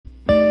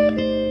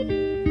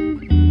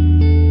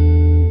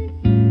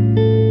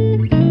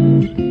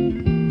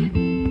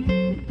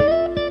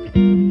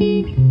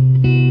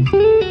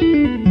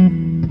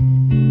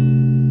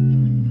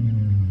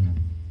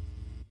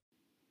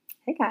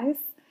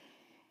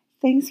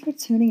Thanks for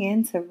tuning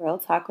in to Real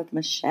Talk with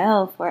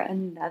Michelle for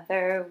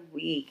another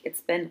week. It's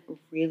been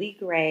really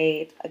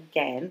great.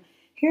 Again,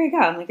 here I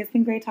go. It's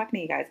been great talking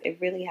to you guys. It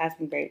really has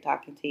been great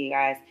talking to you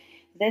guys.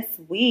 This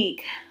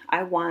week,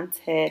 I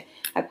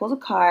pulled a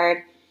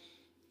card,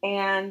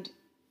 and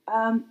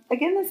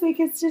again, this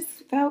week it's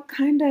just felt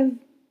kind of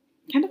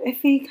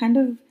iffy, kind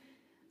of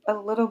a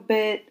little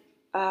bit.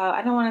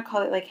 I don't want to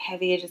call it like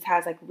heavy. It just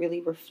has like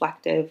really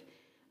reflective,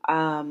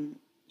 um,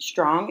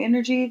 strong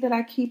energy that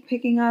I keep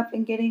picking up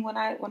and getting when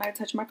I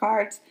touch my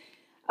cards.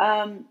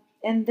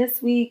 And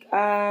this week,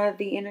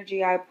 the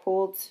energy I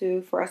pulled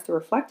to for us to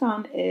reflect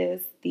on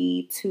is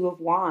the Two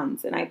of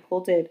Wands, and I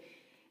pulled it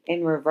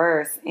in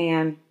reverse.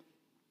 And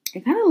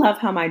I kind of love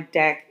how my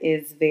deck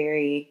is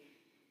very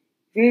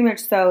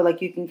much so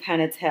like you can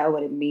kind of tell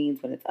what it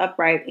means when it's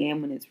upright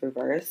and when it's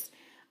reversed.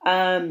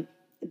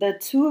 The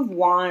Two of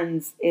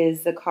Wands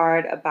is the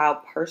card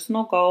about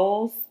personal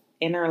goals,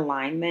 inner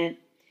alignment,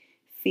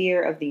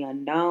 fear of the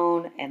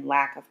unknown, and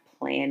lack of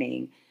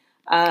planning.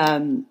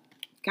 Um,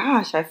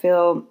 I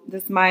feel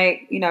this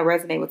might,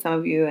 resonate with some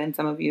of you, and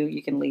some of you,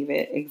 you can leave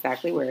it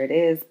exactly where it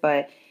is.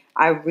 But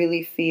I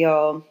really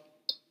feel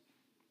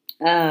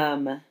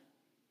um,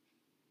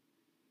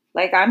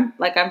 like I'm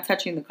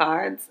touching the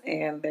cards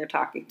and they're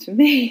talking to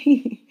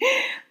me.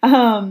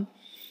 um,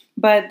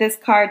 but this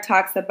card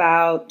talks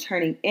about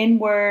turning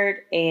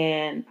inward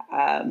and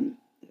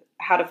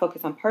how to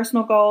focus on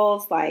personal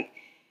goals, like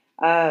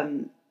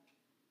um,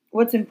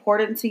 what's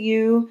important to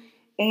you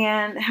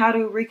and how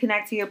to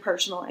reconnect to your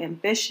personal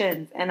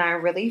ambitions. And I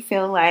really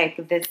feel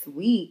like this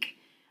week,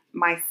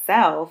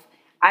 myself,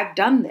 I've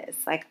done this.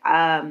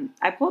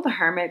 I pulled the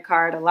Hermit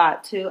card a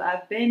lot too.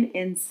 I've been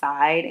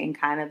inside and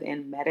kind of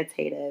in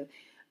meditative,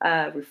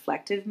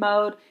 reflective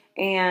mode.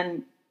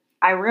 And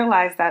I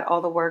realized that um,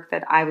 all the work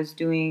that I was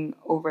doing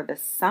over the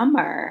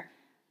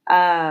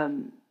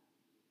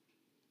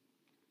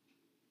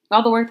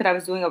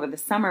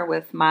summer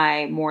with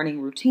my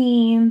morning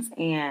routines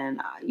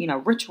and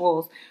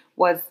rituals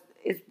was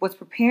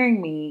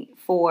preparing me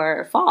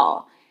for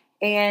fall.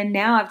 And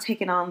now I've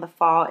taken on the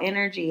fall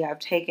energy. I've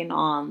taken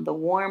on the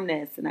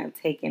warmness, and I've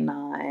taken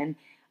on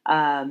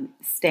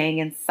staying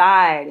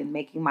inside and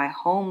making my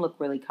home look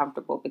really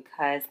comfortable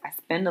because I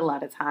spend a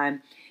lot of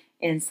time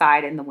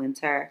inside in the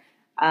winter.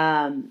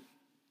 Um,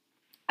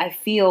 I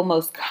feel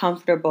most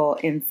comfortable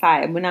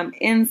inside. When I'm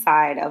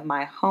inside of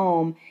my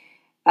home,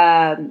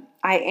 I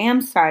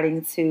am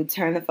starting to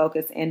turn the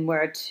focus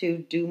inward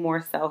to do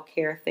more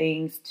self-care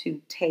things, to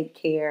take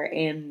care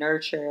and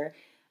nurture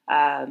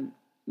um,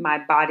 my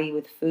body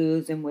with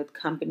foods and with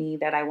company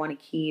that I want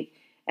to keep,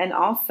 and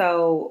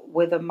also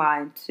with a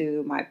mind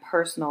to my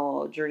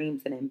personal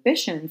dreams and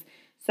ambitions.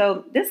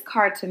 So this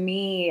card to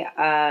me,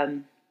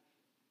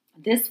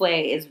 this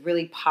way is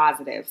really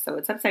positive. So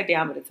it's upside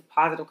down, but it's a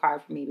positive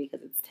card for me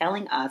because it's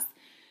telling us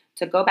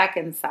to go back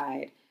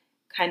inside,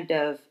 kind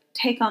of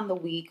take on the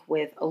week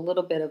with a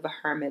little bit of a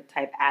hermit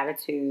type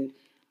attitude.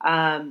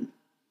 Um,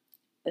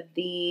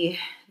 the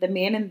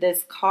man in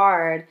this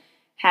card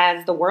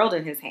has the world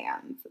in his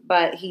hands,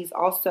 but he's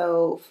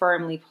also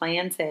firmly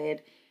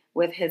planted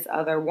with his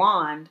other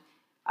wand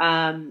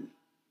um,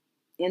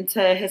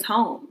 into his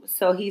home.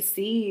 So he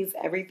sees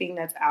everything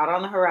that's out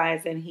on the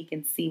horizon. He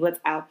can see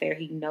what's out there.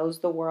 He knows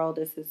the world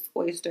is his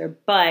oyster,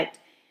 but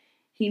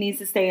he needs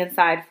to stay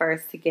inside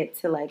first to get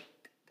to like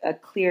a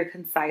clear,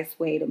 concise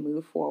way to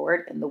move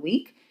forward in the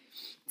week.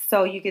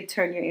 So you could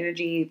turn your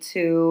energy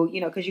to,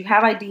 because you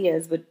have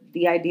ideas, but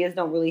the ideas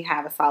don't really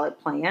have a solid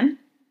plan.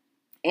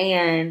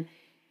 And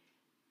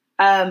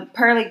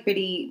per like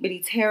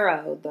Biddy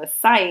Tarot, the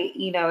site,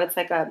 it's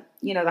like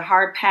the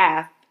hard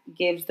path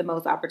gives the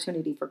most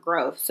opportunity for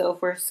growth. So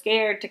if we're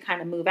scared to kind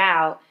of move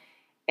out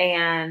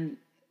and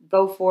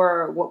go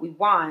for what we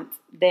want,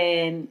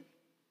 then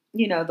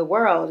the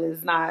world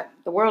is not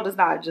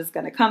just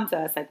going to come to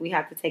us. Like, we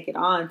have to take it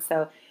on.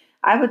 So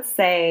I would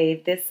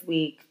say this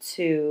week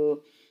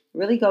to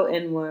really go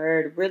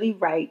inward, really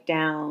write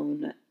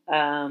down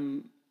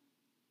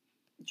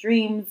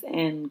dreams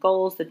and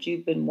goals that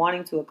you've been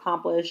wanting to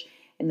accomplish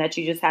and that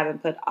you just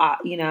haven't put,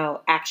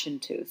 action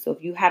to. So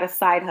if you had a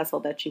side hustle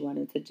that you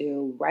wanted to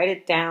do, write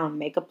it down,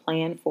 make a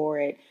plan for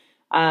it.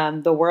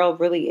 The world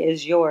really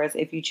is yours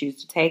if you choose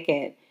to take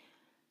it.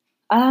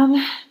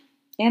 Um,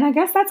 and I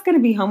guess that's going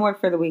to be homework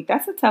for the week.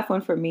 That's a tough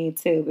one for me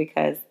too,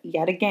 because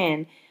yet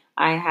again,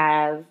 I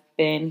have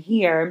been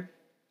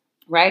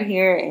right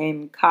here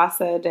in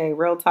Casa de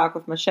Real Talk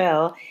with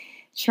Michelle,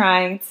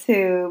 trying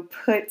to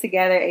put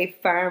together a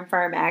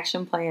firm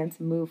action plan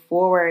to move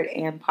forward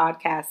and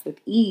podcast with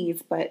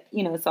ease. But,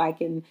 so I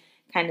can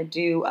kind of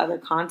do other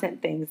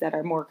content things that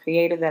are more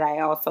creative that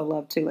I also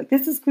love too. Like,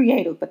 this is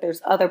creative, but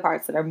there's other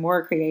parts that are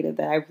more creative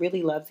that I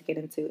really love to get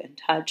into and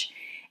touch.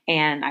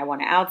 And I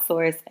want to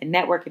outsource and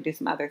network and do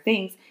some other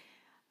things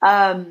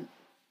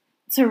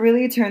to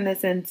really turn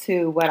this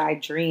into what I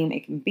dream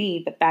it can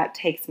be. But that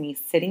takes me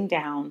sitting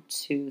down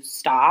to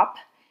stop,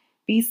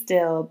 be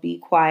still, be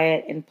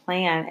quiet, and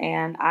plan.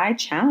 And I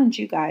challenge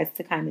you guys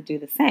to kind of do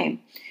the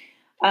same.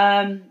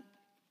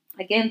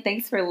 again,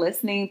 thanks for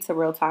listening to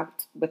Real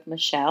Talk with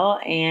Michelle.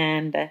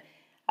 And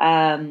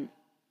um,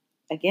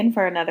 again,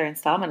 for another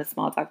installment of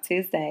Small Talk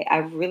Tuesday. I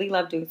really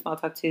love doing Small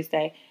Talk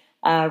Tuesday.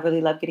 I really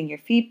love getting your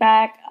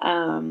feedback.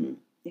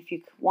 If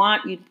you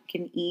want, you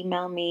can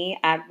email me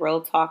at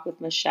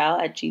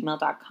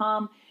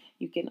realtalkwithmichelle@gmail.com.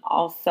 You can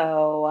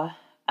also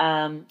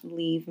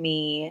leave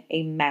me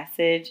a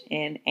message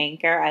in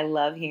Anchor. I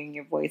love hearing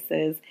your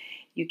voices.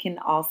 You can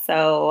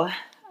also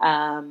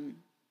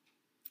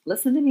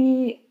listen to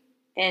me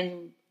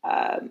and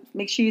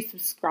make sure you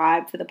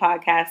subscribe to the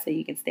podcast so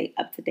you can stay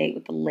up to date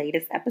with the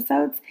latest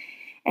episodes.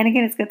 And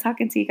again, it's good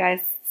talking to you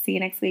guys. See you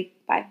next week.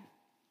 Bye.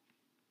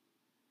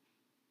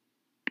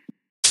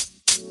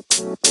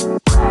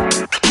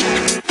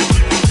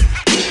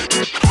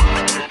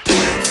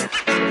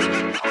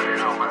 You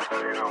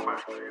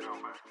know,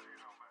 man.